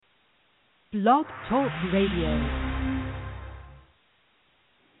Blog Talk Radio.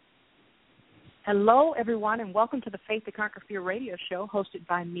 Hello, everyone, and welcome to the Faith to Conquer Fear radio show hosted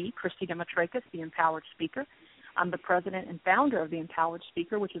by me, Christy Demetrakis, the Empowered Speaker. I'm the president and founder of the Empowered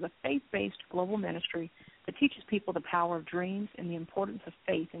Speaker, which is a faith-based global ministry that teaches people the power of dreams and the importance of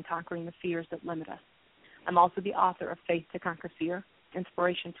faith in conquering the fears that limit us. I'm also the author of Faith to Conquer Fear,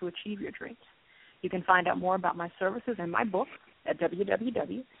 Inspiration to Achieve Your Dreams. You can find out more about my services and my book at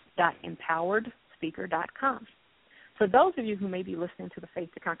www.empoweredspeaker.com. For those of you who may be listening to the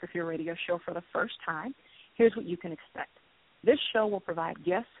Faith to Conquer Fear radio show for the first time, here's what you can expect. This show will provide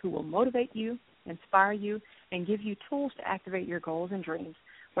guests who will motivate you, inspire you, and give you tools to activate your goals and dreams,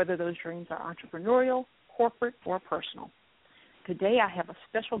 whether those dreams are entrepreneurial, corporate, or personal. Today I have a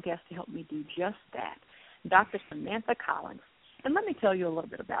special guest to help me do just that, Dr. Samantha Collins. And let me tell you a little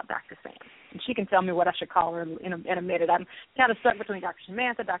bit about Dr. Sam. And she can tell me what I should call her in a minute. I'm kind of stuck between Dr.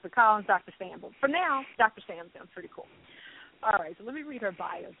 Samantha, Dr. Collins, Dr. Sam. But for now, Dr. Sam sounds pretty cool. All right, so let me read her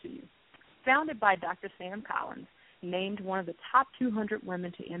bio to you. Founded by Dr. Sam Collins, named one of the top 200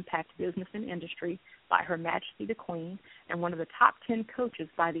 women to impact business and industry by Her Majesty the Queen, and one of the top 10 coaches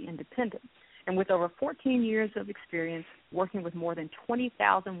by The Independent. And with over 14 years of experience working with more than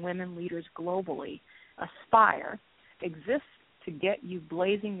 20,000 women leaders globally, Aspire exists to get you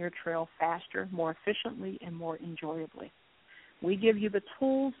blazing your trail faster, more efficiently, and more enjoyably. We give you the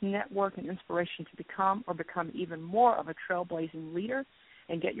tools, network, and inspiration to become even more of a trailblazing leader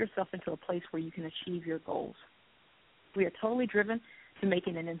and get yourself into a place where you can achieve your goals. We are totally driven to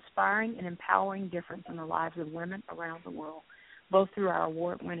making an inspiring and empowering difference in the lives of women around the world, both through our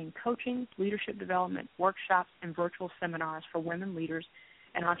award-winning coaching, leadership development, workshops, and virtual seminars for women leaders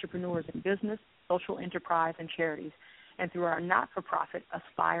and entrepreneurs in business, social enterprise, and charities, and through our not-for-profit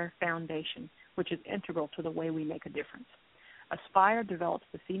Aspire Foundation, which is integral to the way we make a difference. Aspire develops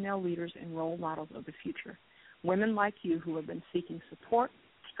the female leaders and role models of the future, women like you who have been seeking support,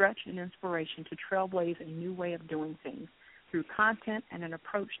 stretch, and inspiration to trailblaze a new way of doing things through content and an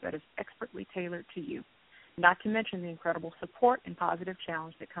approach that is expertly tailored to you, not to mention the incredible support and positive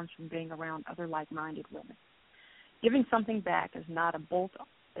challenge that comes from being around other like-minded women. Giving something back is not a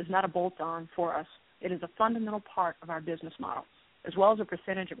bolt-on for us. It is a fundamental part of our business model, as well as a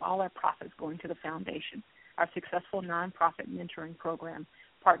percentage of all our profits going to the foundation. Our successful nonprofit mentoring program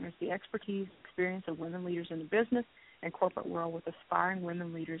partners the expertise, experience of women leaders in the business and corporate world with aspiring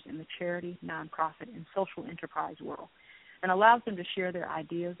women leaders in the charity, nonprofit, and social enterprise world, and allows them to share their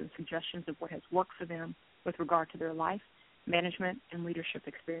ideas and suggestions of what has worked for them with regard to their life, management, and leadership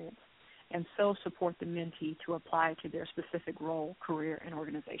experience, and so support the mentee to apply to their specific role, career, and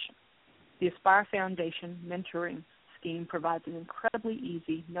organization. The Aspire Foundation mentoring scheme provides an incredibly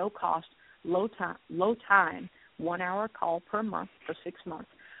easy, no-cost, low-time, 1-hour call per month for 6 months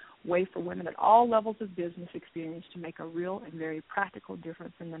way for women at all levels of business experience to make a real and very practical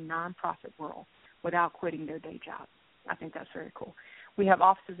difference in the nonprofit world without quitting their day job. I think that's very cool. We have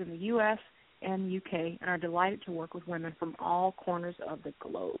offices in the U.S. and U.K. and are delighted to work with women from all corners of the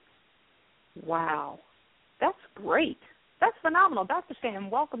globe. Wow. That's great. That's phenomenal. Dr. Sam,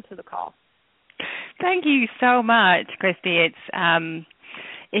 welcome to the call. Thank you so much, Christy. It's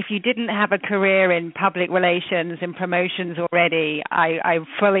if you didn't have a career in public relations and promotions already, I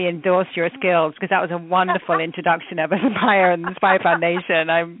fully endorse your skills because that was a wonderful introduction of Aspire and the Aspire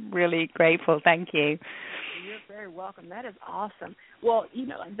Foundation. I'm really grateful. Thank you. You're very welcome. That is awesome. Well, you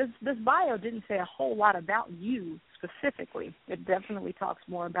know, this bio didn't say a whole lot about you specifically. It definitely talks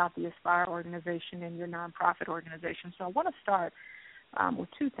more about the Aspire organization and your nonprofit organization. So I want to start with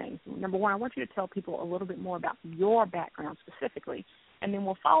two things. Number one, I want you to tell people a little bit more about your background specifically, and then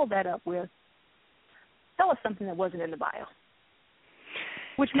we'll follow that up with, tell us something that wasn't in the bio.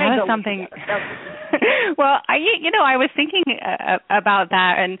 Which may go something. Well, I was thinking about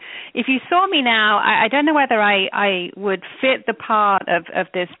that, and if you saw me now, I don't know whether I would fit the part of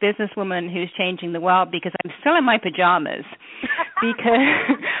this businesswoman who's changing the world because I'm still in my pajamas.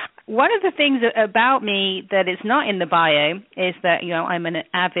 Because one of the things about me that is not in the bio is that, you know, I'm an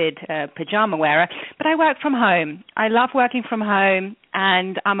avid pajama wearer, but I work from home. I love working from home,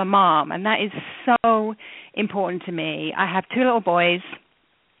 and I'm a mom, and that is so important to me. I have 2 little boys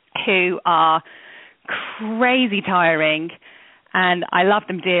who are crazy tiring, and I love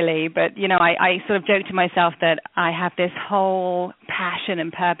them dearly, but, you know, I sort of joke to myself that I have this whole passion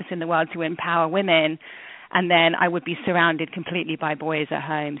and purpose in the world to empower women, and then I would be surrounded completely by boys at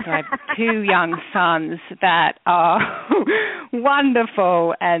home. So I have two young sons that are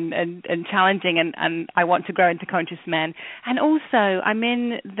wonderful and challenging, and I want to grow into conscious men. And also, I'm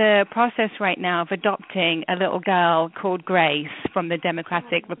in the process right now of adopting a little girl called Grace from the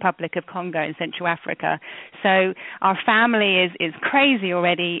Democratic Republic of Congo in Central Africa. So our family is crazy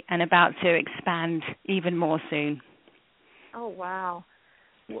already and about to expand even more soon. Oh, wow.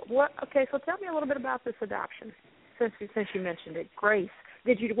 Okay, so tell me a little bit about this adoption, since you mentioned it. Grace,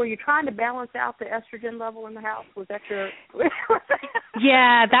 were you trying to balance out the estrogen level in the house? Was that your?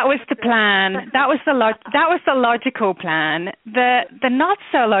 Yeah, that was the plan. That was the logical plan. The not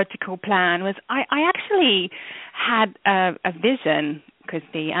so logical plan was I actually had a vision,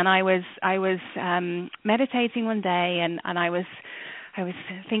 Christy, and I was meditating one day, and I was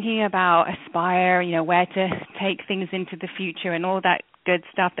thinking about aspire, where to take things into the future and all that good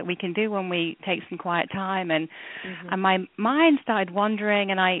stuff that we can do when we take some quiet time, and my mind started wandering,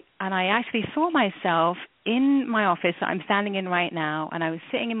 and I actually saw myself in my office that I'm standing in right now, and I was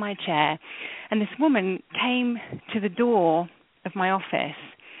sitting in my chair, and this woman came to the door of my office,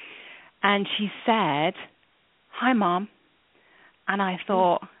 and she said, "Hi, Mom." And I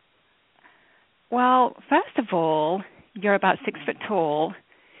thought, well, first of all, you're about 6 foot tall,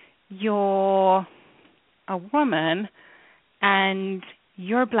 you're a woman, and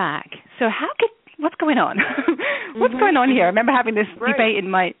you're black. So what's going on? What's going on here? I remember having this debate in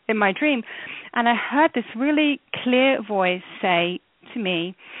my dream, and I heard this really clear voice say to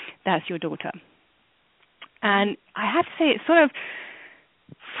me, "That's your daughter." And I have to say, it sort of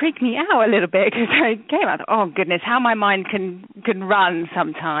freaked me out a little bit, because I came out, oh goodness, how my mind can run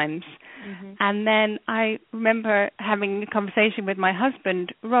sometimes. And then I remember having a conversation with my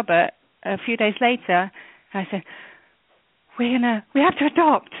husband, Robert, a few days later. I said, we have to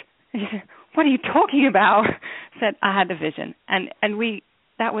adopt. And he said, "What are you talking about?" I said, I had a vision. And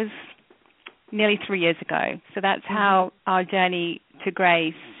that was nearly 3 years ago. So that's how our journey to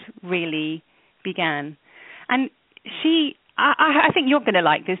Grace really began. And I think you're going to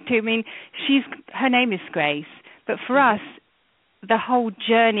like this too. I mean, her name is Grace, but for us, the whole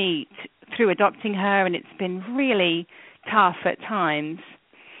journey through adopting her, and it's been really tough at times,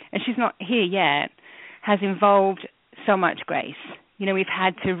 and she's not here yet, has involved so much grace. We've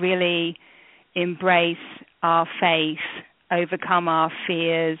had to really embrace our faith, overcome our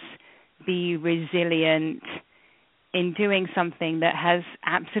fears, be resilient in doing something that has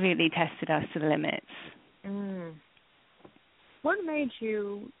absolutely tested us to the limits. What made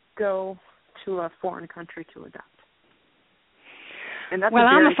you go to a foreign country to adopt? Well,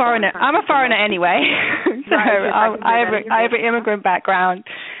 I'm a foreigner. I'm a foreigner anyway. So I have an immigrant background.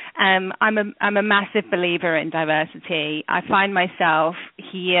 I'm a massive believer in diversity. I find myself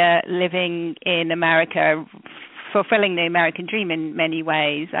here living in America, fulfilling the American dream in many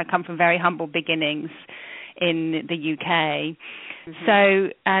ways. I come from very humble beginnings in the UK. So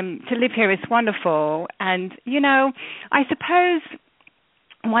to live here is wonderful. And, I suppose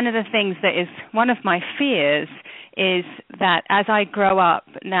one of the things that is one of my fears is that as I grow up,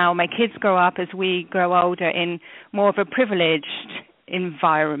 now my kids grow up as we grow older in more of a privileged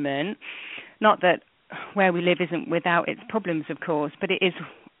environment. Not that where we live isn't without its problems, of course, but it is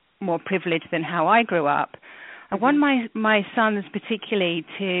more privileged than how I grew up. I want my sons particularly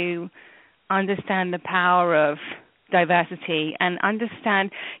to understand the power of diversity and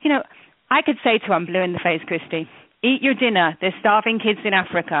understand, I could say to them, blue in the face, Christy, eat your dinner. There's starving kids in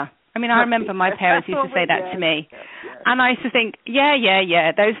Africa. I mean, I remember my parents used to say that to me. And I used to think,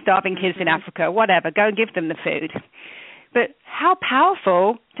 yeah, those starving kids in Africa, whatever, go and give them the food. But how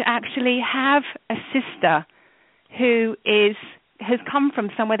powerful to actually have a sister who has come from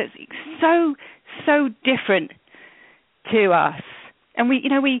somewhere that's so different to us. And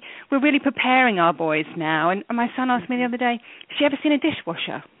we're really preparing our boys now. And my son asked me the other day, has she ever seen a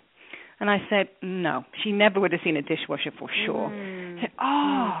dishwasher? And I said, no, she never would have seen a dishwasher for sure. I said,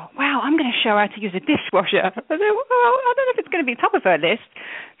 oh, wow, I'm going to show her how to use a dishwasher. I said, well, I don't know if it's going to be top of her list.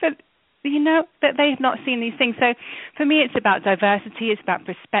 But, that they've not seen these things. So for me, it's about diversity. It's about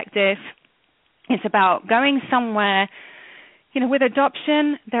perspective. It's about going somewhere. With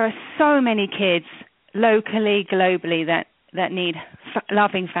adoption, there are so many kids locally, globally, that need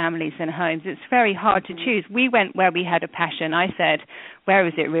loving families and homes. It's very hard to choose. We went where we had a passion. I said, where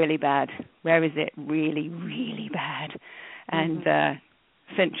is it really bad? Where is it really, really bad? And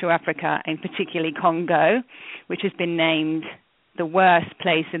Central Africa, and particularly Congo, which has been named the worst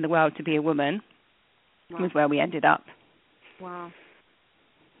place in the world to be a woman, was where we ended up. Wow.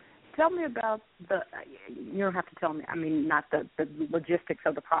 Tell me about you don't have to tell me, I mean, not the logistics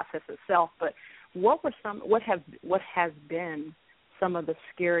of the process itself, but what has been some of the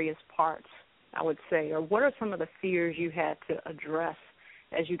scariest parts, I would say, or what are some of the fears you had to address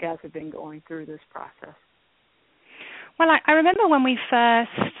as you guys have been going through this process? Well, I remember when we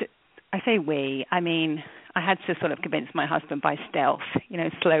first, I say we, I mean, I had to sort of convince my husband by stealth,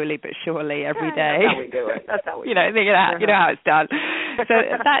 slowly but surely every day. That's how we do it. That's how we do it. You know how it's done. So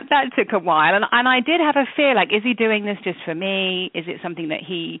that took a while. And I did have a fear, like, is he doing this just for me? Is it something that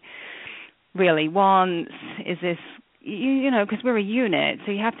he really wants? Is this, because we're a unit,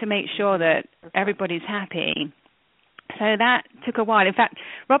 so you have to make sure that everybody's happy. So that took a while. In fact,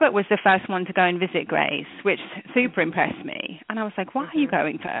 Robert was the first one to go and visit Grace, which super impressed me. And I was like, why are you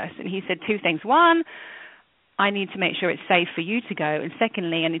going first? And he said two things. One, I need to make sure it's safe for you to go. And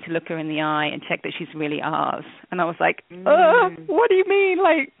secondly, I need to look her in the eye and check that she's really ours. And I was like, what do you mean?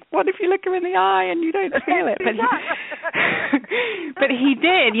 Like, what if you look her in the eye and you don't feel it? But he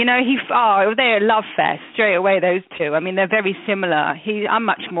did, they're a love fest straight away, those two. I mean, they're very similar. I'm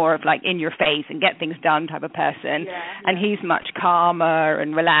much more of like in your face and get things done type of person. Yeah. And he's much calmer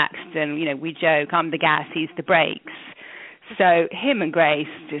and relaxed. And, we joke, I'm the gas, he's the brakes. So him and Grace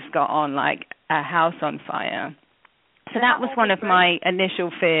just got on like a house on fire. So that was one of my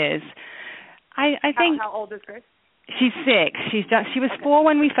initial fears. I think. How old is Grace? She's 6. She was 4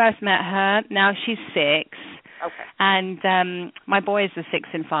 when we first met her. Now she's 6. Okay. And my boys are 6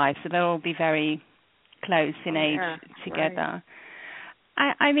 and 5, so they'll all be very close in age together.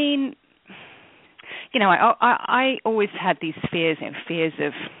 Right. I mean, I always had these fears, fears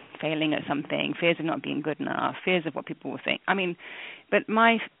of failing at something, fears of not being good enough, fears of what people will think. I mean, but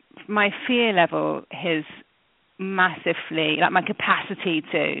my fear level has massively, like my capacity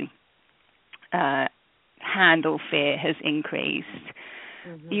to handle fear has increased.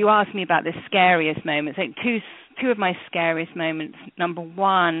 Mm-hmm. You asked me about the scariest moments. Like two of my scariest moments. Number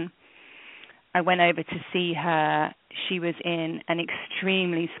one, I went over to see her. She was in an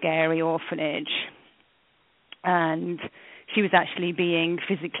extremely scary orphanage, and she was actually being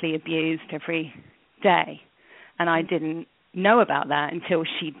physically abused every day. And I didn't know about that until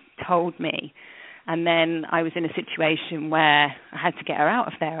she told me. And then I was in a situation where I had to get her out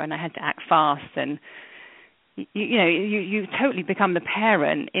of there, and I had to act fast. And you totally become the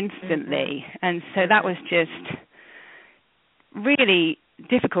parent instantly. Mm-hmm. And so that was just really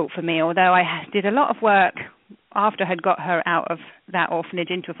difficult for me, although I did a lot of work after I had got her out of that orphanage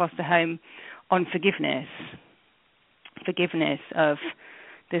into a foster home on forgiveness of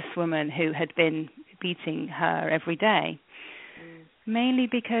this woman who had been beating her every day. Mainly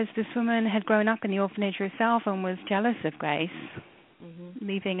because this woman had grown up in the orphanage herself and was jealous of Grace,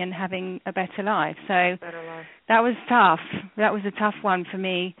 leaving and having a better life. So that was tough. That was a tough one for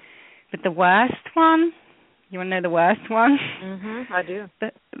me. But the worst one, you want to know the worst one? Mm-hmm, I do.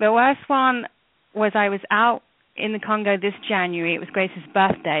 The worst one was I was out in the Congo this January. It was Grace's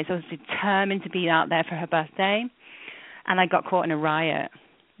birthday, so I was determined to be out there for her birthday. And I got caught in a riot,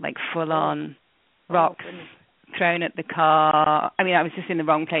 like full-on rocks thrown at the car. I mean, I was just in the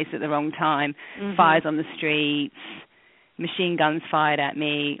wrong place at the wrong time. Mm-hmm. Fires on the streets, machine guns fired at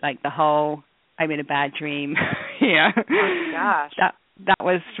me, like the whole, I'm in a bad dream. Oh, gosh. That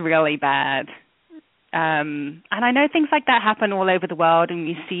was really bad. And I know things like that happen all over the world, and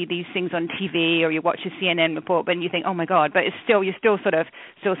you see these things on TV or you watch a CNN report, but you think, oh my God, but you're still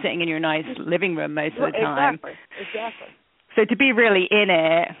sitting in your nice living room most of the time. Exactly. So to be really in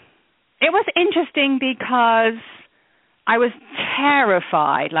it was interesting because I was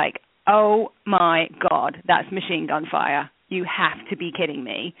terrified, like, oh my God, that's machine gun fire. You have to be kidding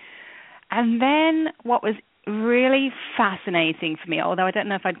me. And then what was really fascinating for me, although I don't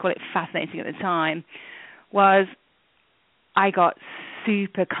know if I'd call it fascinating at the time, was I got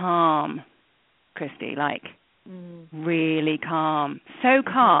super calm, Christy, like really calm. So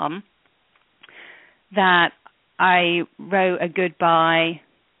calm that I wrote a goodbye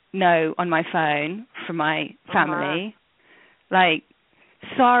note on my phone for my family. Like,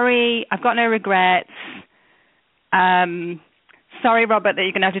 sorry, I've got no regrets. Sorry, Robert, that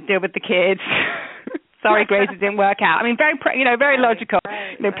you're going to have to deal with the kids. Sorry, Grace, it didn't work out. I mean, very logical.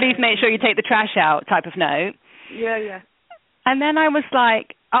 Please make sure you take the trash out type of note. Yeah. And then I was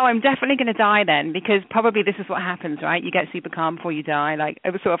like, oh, I'm definitely going to die then, because probably this is what happens, right? You get super calm before you die. Like,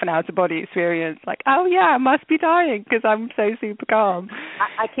 it was sort of an out-of-body experience. Like, oh, yeah, I must be dying because I'm so super calm.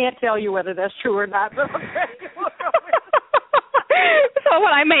 I can't tell you whether that's true or not, but So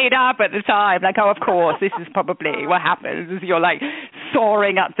what I made up at the time, like, oh, of course, this is probably what happens, is you're, like,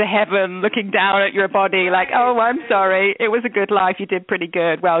 soaring up to heaven, looking down at your body, like, oh, I'm sorry, it was a good life, you did pretty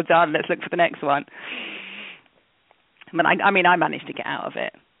good, well done, let's look for the next one. But, I managed to get out of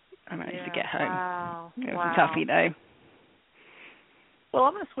it. I managed to get home. Wow. It was a toughie, though. Well,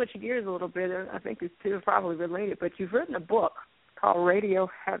 I'm going to switch gears a little bit. I think these two are probably related, but you've written a book called Radio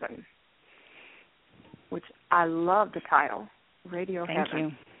Heaven, which I love the title, Radio Heaven. Thank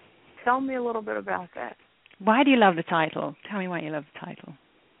you. Tell me a little bit about that. Why do you love the title? Tell me why you love the title.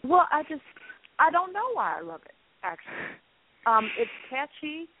 Well, I don't know why I love it, actually. It's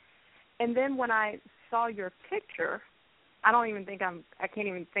catchy, and then when I saw your picture, I can't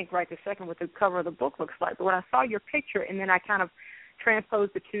even think right this second what the cover of the book looks like, but when I saw your picture and then I kind of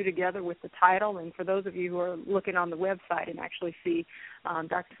transposed the two together with the title, and for those of you who are looking on the website and actually see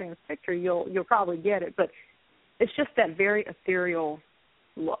Dr. Sam's picture, you'll probably get it, but it's just that very ethereal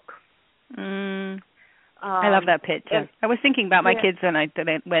look. I love that picture. I was thinking about my kids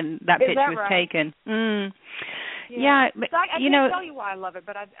when that picture was taken. Yeah, but, so I can't tell you why I love it,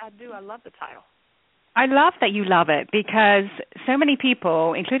 but I do. I love the title. I love that you love it because so many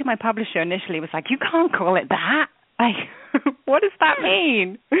people, including my publisher initially, was like, you can't call it that. Like, what does that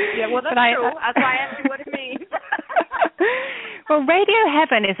mean? Yeah, well, that's true. That's why I asked you what it means. Well, Radio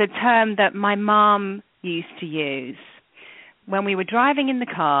Heaven is a term that my mom used to use. When we were driving in the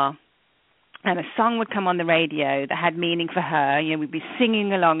car and a song would come on the radio that had meaning for her, we'd be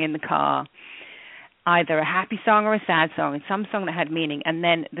singing along in the car, either a happy song or a sad song, and some song that had meaning, and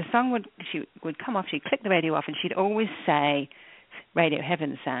then the song would come off, she'd click the radio off, and she'd always say, Radio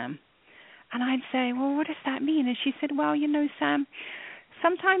Heaven, Sam. And I'd say, well, what does that mean? And she said, well, Sam,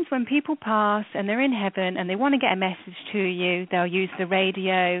 sometimes when people pass and they're in heaven and they want to get a message to you, they'll use the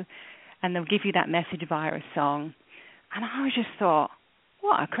radio and they'll give you that message via a song. And I just thought,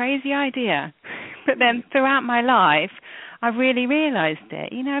 what a crazy idea. But then throughout my life, I really realized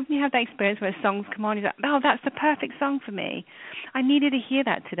it. You have that experience where songs come on, you're like, oh, that's the perfect song for me. I needed to hear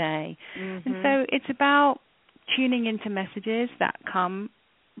that today. Mm-hmm. And so it's about tuning into messages that come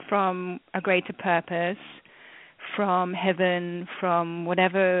from a greater purpose, from heaven, from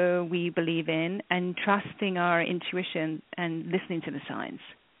whatever we believe in, and trusting our intuition and listening to the signs.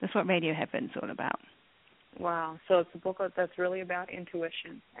 That's what Radio Heaven's all about. Wow. So it's a book that's really about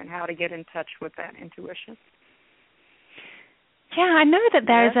intuition and how to get in touch with that intuition. Yeah, I know that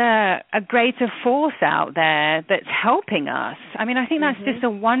there's a greater force out there that's helping us. I mean, I think that's just a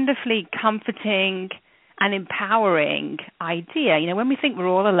wonderfully comforting and empowering idea. When we think we're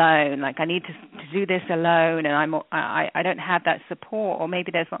all alone, like I need to do this alone, and I don't have that support, or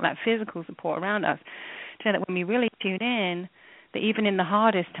maybe there's not that physical support around us. To know that when we really tune in, that even in the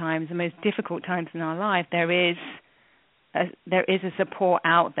hardest times, the most difficult times in our life, there is a support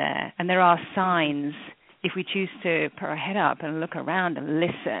out there, and there are signs if we choose to put our head up and look around and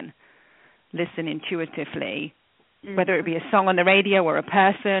listen intuitively. Whether it be a song on the radio or a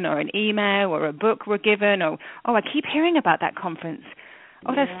person or an email or a book we're given or, I keep hearing about that conference.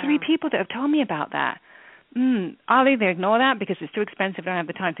 There's 3 people that have told me about that. I'll either ignore that because it's too expensive, I don't have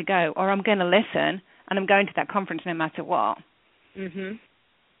the time to go, or I'm going to listen and I'm going to that conference no matter what. Mm-hmm.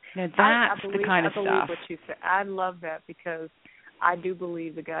 That's the kind of stuff. I believe what you said. I love that because I do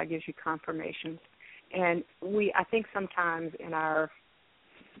believe that God gives you confirmations. And I think sometimes in our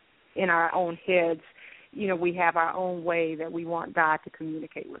own heads, we have our own way that we want God to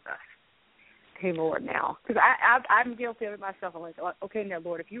communicate with us. Okay, Lord, now. Because I'm guilty of it myself. I'm like, okay, now,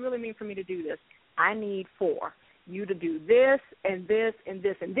 Lord, if you really mean for me to do this, I need for you to do this and this and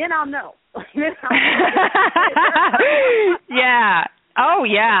this, and then I'll know. Yeah. Oh,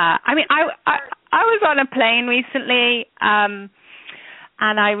 yeah. I mean, I was on a plane recently, and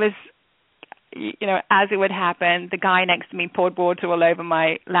I was, as it would happen, the guy next to me poured water all over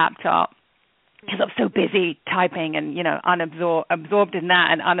my laptop. Because I was so busy typing and, absorbed in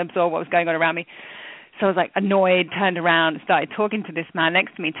that and unabsorbed what was going on around me. So I was like annoyed, turned around and started talking to this man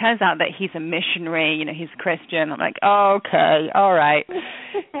next to me. Turns out that he's a missionary, he's Christian. I'm like, okay, all right.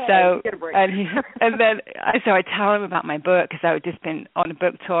 So, so I tell him about my book because I had just been on a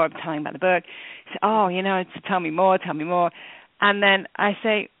book tour. I'm telling him about the book. He said, it's tell me more. And then he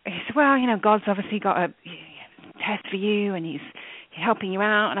said, well, God's obviously got a test for you and he's helping you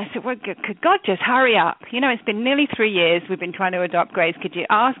out. And I said, well, could God just hurry up? It's been nearly 3 years we've been trying to adopt Grace. Could you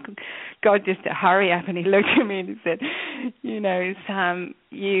ask God just to hurry up? And he looked at me and he said, Sam,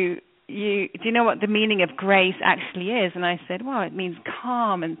 do you know what the meaning of grace actually is? And I said, well, it means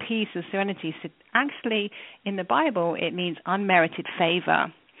calm and peace and serenity. He said, actually, in the Bible, it means unmerited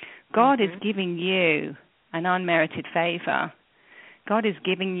favor. God is giving you an unmerited favor. God is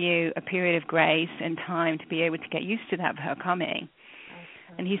giving you a period of grace and time to be able to get used to that of her coming.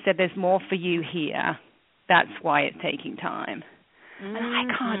 Okay. And he said, there's more for you here. That's why it's taking time. And I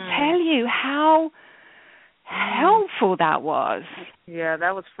can't tell you how helpful that was. Yeah,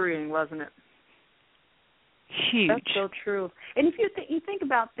 that was freeing, wasn't it? Huge. That's so true. And if you think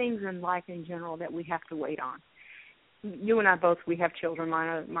about things in life in general that we have to wait on. You and I both, we have children.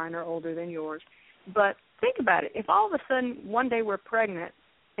 Mine are older than yours. But think about it. If all of a sudden one day we're pregnant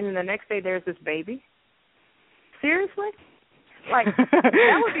and then the next day there's this baby, seriously? Like,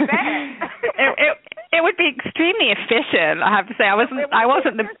 that would be bad. It would be extremely efficient, I have to say. I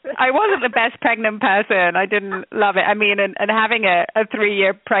wasn't the best pregnant person. I didn't love it. I mean, and having a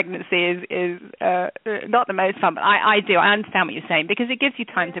 3-year pregnancy is not the most fun, but I understand what you're saying, because it gives you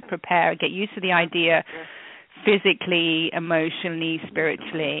time to prepare, get used to the idea physically, emotionally,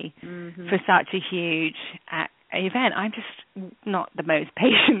 spiritually for such a huge event. I'm just not the most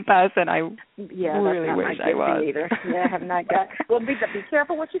patient person. I really wish I was. Either. Yeah, I have not got. Well, be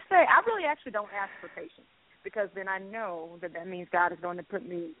careful what you say. I really actually don't ask for patience, because then I know that means God is going to put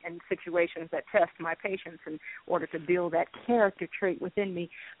me in situations that test my patience in order to build that character trait within me.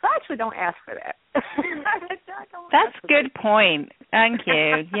 So I actually don't ask for that. That's a good point. Thank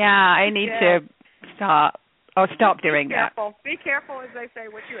you. Yeah, I need to stop doing that. Be careful, as they say,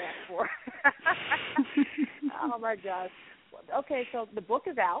 what you ask for. Oh, my gosh. Okay, so the book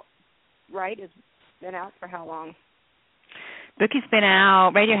is out, right? It's been out for how long? Book has been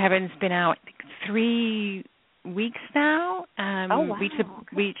out. Radio Heaven's been out, I think, 3 weeks now. Wow.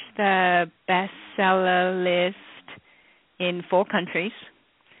 Reached the bestseller list in 4 countries.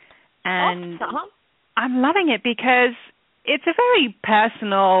 And I'm loving it because it's a very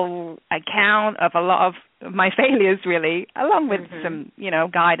personal account of a lot of my failures, really, along with some,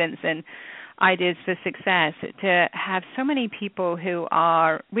 guidance and ideas for success. To have so many people who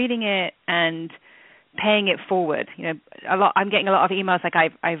are reading it and paying it forward. I'm getting a lot of emails like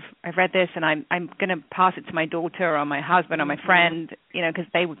I've read this and I'm going to pass it to my daughter or my husband or my friend, because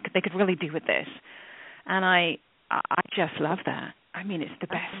they could really do with this. And I just love that. I mean, it's the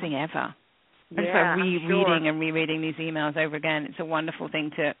best thing ever. And so rereading and rereading these emails over again, it's a wonderful thing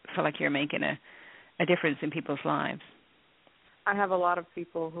to feel like you're making a difference in people's lives. I have a lot of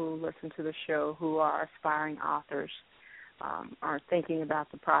people who listen to the show who are aspiring authors, are thinking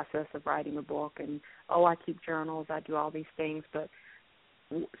about the process of writing a book, and, I keep journals, I do all these things. But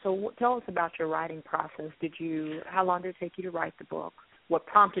so tell us about your writing process. How long did it take you to write the book? What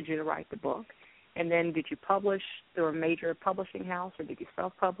prompted you to write the book? And then did you publish through a major publishing house, or did you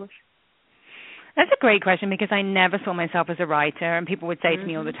self-publish? That's a great question, because I never saw myself as a writer, and people would say to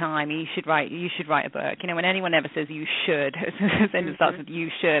me all the time, you should write a book. When anyone ever says you should, it starts with you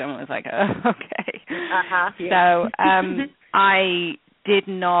should, I'm always like, oh, okay. So I did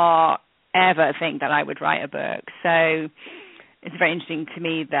not ever think that I would write a book. So it's very interesting to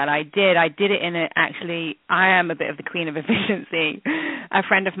me that I did. I did it I am a bit of the queen of efficiency. A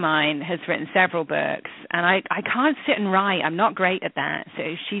friend of mine has written several books, and I can't sit and write. I'm not great at that. So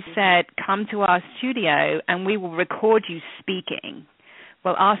she said, come to our studio, and we will record you speaking.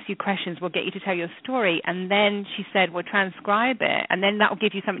 We'll ask you questions. We'll get you to tell your story. And then she said, we'll transcribe it, and then that will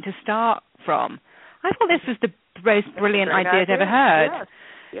give you something to start from. I thought this was the most brilliant idea I've ever heard.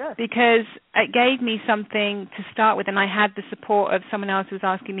 Yes. Because it gave me something to start with, and I had the support of someone else who was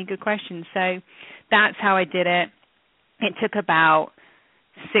asking me good questions. So that's how I did it. It took about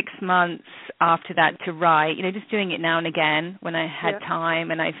 6 months after that to write, just doing it now and again when I had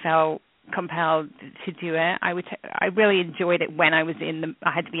time and I felt compelled to do it. I really enjoyed it when I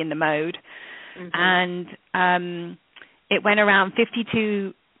had to be in the mode. And it went around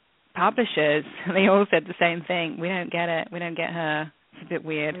 52 publishers, and they all said the same thing. We don't get it. We don't get her. It's a bit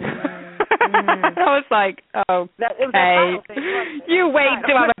weird. I was like, okay, you wait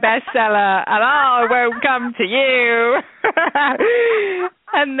till I'm a bestseller, and I won't come to you.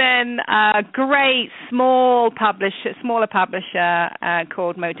 And then a great smaller publisher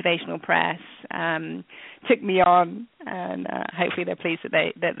called Motivational Press took me on, and hopefully they're pleased that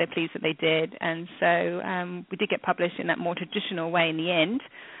they did. And so we did get published in that more traditional way in the end.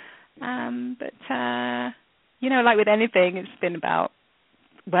 But like with anything, it's been about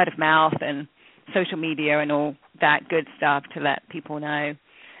word of mouth and social media and all that good stuff to let people know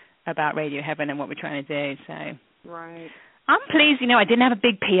about Radio Heaven and what we're trying to do. So right. I'm pleased, I didn't have a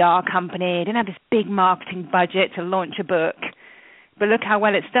big PR company. I didn't have this big marketing budget to launch a book. But look how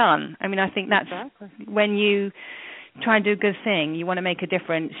well it's done. I mean, I think that's when you try and do a good thing, you want to make a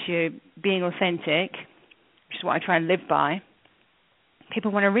difference, you're being authentic, which is what I try and live by.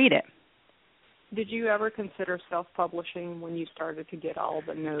 People want to read it. Did you ever consider self-publishing when you started to get all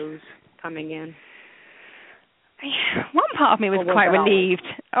the no's coming in? one part of me was quite relieved.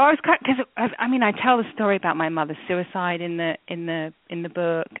 I was quite, because I tell the story about my mother's suicide in the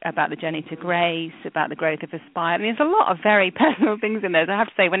book, about the journey to grace, about the growth of Aspire. I mean, there's a lot of very personal things in there. So I have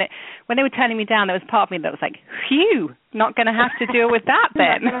to say, when they were turning me down, there was part of me that was like, phew, not going to have to deal with that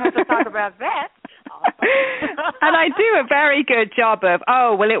then. Not going to have to talk about that. And I do a very good job of,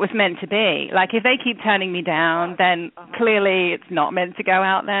 it was meant to be. Like, if they keep turning me down, then clearly it's not meant to go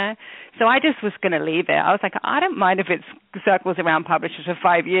out there. So I just was going to leave it. I was like, I don't mind if it circles around publishers for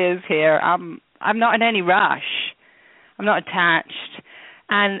 5 years here. I'm not in any rush. I'm not attached.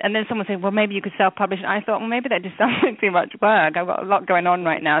 And then someone said, well, maybe you could self-publish. And I thought, well, maybe that just sounds like too much work. I've got a lot going on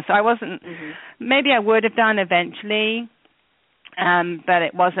right now. So I wasn't, maybe I would have done eventually, but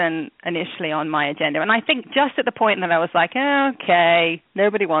it wasn't initially on my agenda. And I think just at the point that I was like, okay,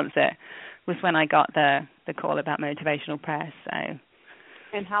 nobody wants it, was when I got the call about motivational press. So.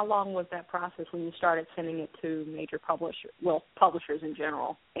 And how long was that process when you started sending it to major publishers in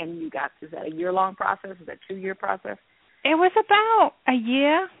general? And is that a year-long process? Is that a 2-year process? It was about a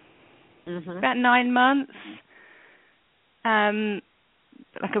year, about 9 months.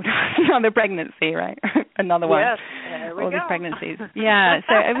 Like another pregnancy, right? Another one. Yes, there we all go. These pregnancies. Yeah,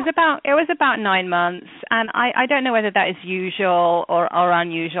 so it was about 9 months, and I don't know whether that is usual or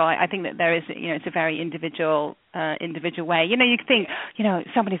unusual. I think that there is, it's a very individual way. You think,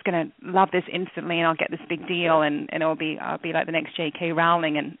 somebody's going to love this instantly, and I'll get this big deal, and I'll be like the next J.K.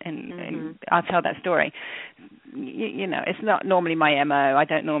 Rowling, and I'll tell that story. It's not normally my MO. I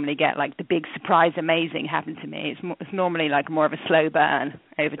don't normally get like the big surprise, amazing happen to me. It's normally like more of a slow burn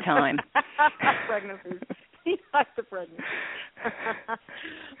over time. Pregnancies. He likes the pregnancy.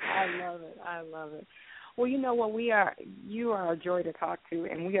 I love it. Well, you know what, you are a joy to talk to,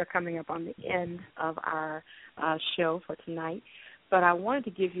 and we are coming up on the end of our show for tonight. But I wanted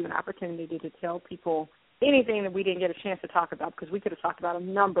to give you an opportunity to tell people anything that we didn't get a chance to talk about, because we could have talked about a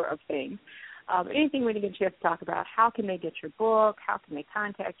number of things. Anything we didn't get a chance to talk about, how can they get your book, how can they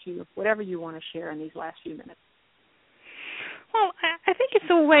contact you, whatever you want to share in these last few minutes. Well, I think it's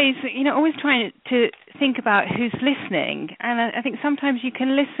always trying to think about who's listening. And I think sometimes you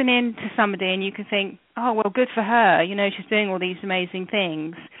can listen in to somebody and you can think, oh, well, good for her. She's doing all these amazing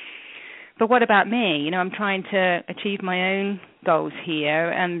things. But what about me? I'm trying to achieve my own goals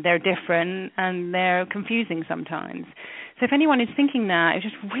here, and they're different and they're confusing sometimes. So if anyone is thinking that, I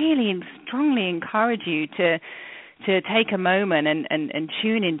just really strongly encourage you to take a moment and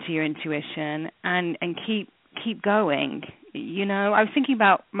tune into your intuition and keep going. I was thinking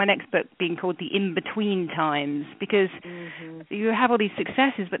about my next book being called The In-Between Times, because you have all these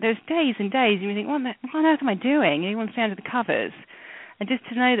successes, but there's days and days and you think, what on earth am I doing? And you want to stay under the covers. And just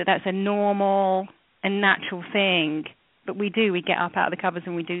to know that that's a normal and natural thing, but we get up out of the covers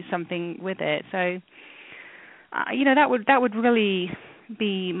and we do something with it. So, that would really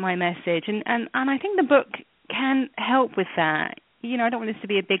be my message. And I think the book can help with that. I don't want this to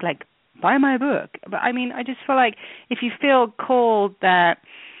be a big, buy my book. But, I just feel like if you feel called that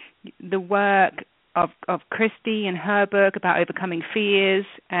the work of Christy and her book about overcoming fears,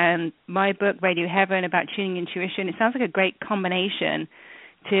 and my book, Radio Heaven, about tuning intuition, it sounds like a great combination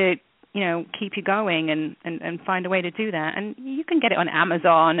to, keep you going and find a way to do that. And you can get it on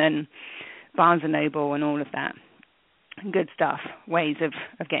Amazon and Barnes & Noble and all of that good stuff, ways of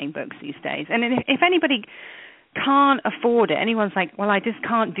getting books these days. And if anybody can't afford it, anyone's like, well, I just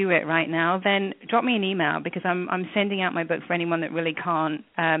can't do it right now, then drop me an email, because I'm sending out my book for anyone that really can't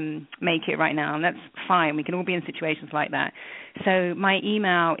make it right now, and that's fine. We can all be in situations like that. So my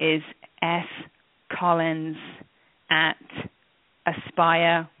email is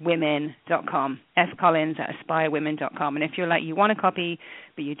scollins@aspirewomen.com, scollins@aspirewomen.com. And if you're like, you want a copy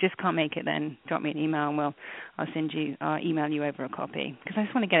but you just can't make it, then drop me an email and I'll email you over a copy, because I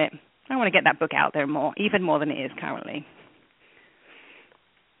just want to get it. I want to get that book out there even more than it is currently.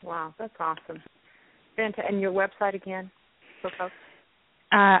 Wow, that's awesome. And your website again for folks?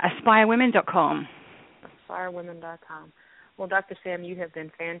 Aspirewomen.com. Aspirewomen.com. Well, Dr. Sam, you have been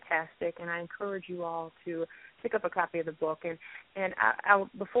fantastic, and I encourage you all to pick up a copy of the book. And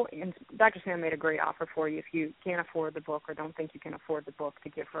Dr. Sam made a great offer for you if you can't afford the book or don't think you can afford the book, to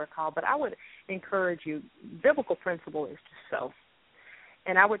give her a call. But I would encourage you, biblical principle is to sow.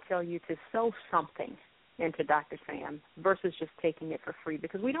 And I would tell you to sow something into Dr. Sam versus just taking it for free,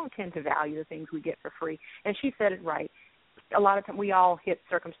 because we don't tend to value the things we get for free. And she said it right. A lot of times we all hit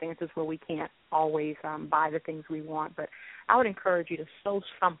circumstances where we can't always buy the things we want, but I would encourage you to sow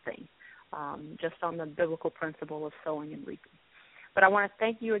something just on the biblical principle of sowing and reaping. But I want to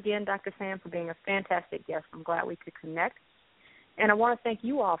thank you again, Dr. Sam, for being a fantastic guest. I'm glad we could connect. And I want to thank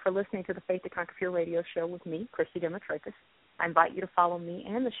you all for listening to the Faith to Conquer Fear radio show with me, Christy Demetrakis. I invite you to follow me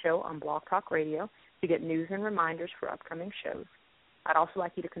and the show on Blog Talk Radio to get news and reminders for upcoming shows. I'd also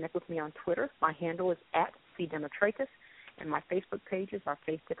like you to connect with me on Twitter. My handle is @CDemetrakis, and my Facebook pages are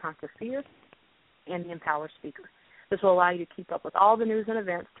Faith to Conquer Fear and the Empower Speaker. This will allow you to keep up with all the news and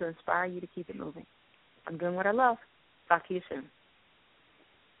events to inspire you to keep it moving. I'm doing what I love. Talk to you soon.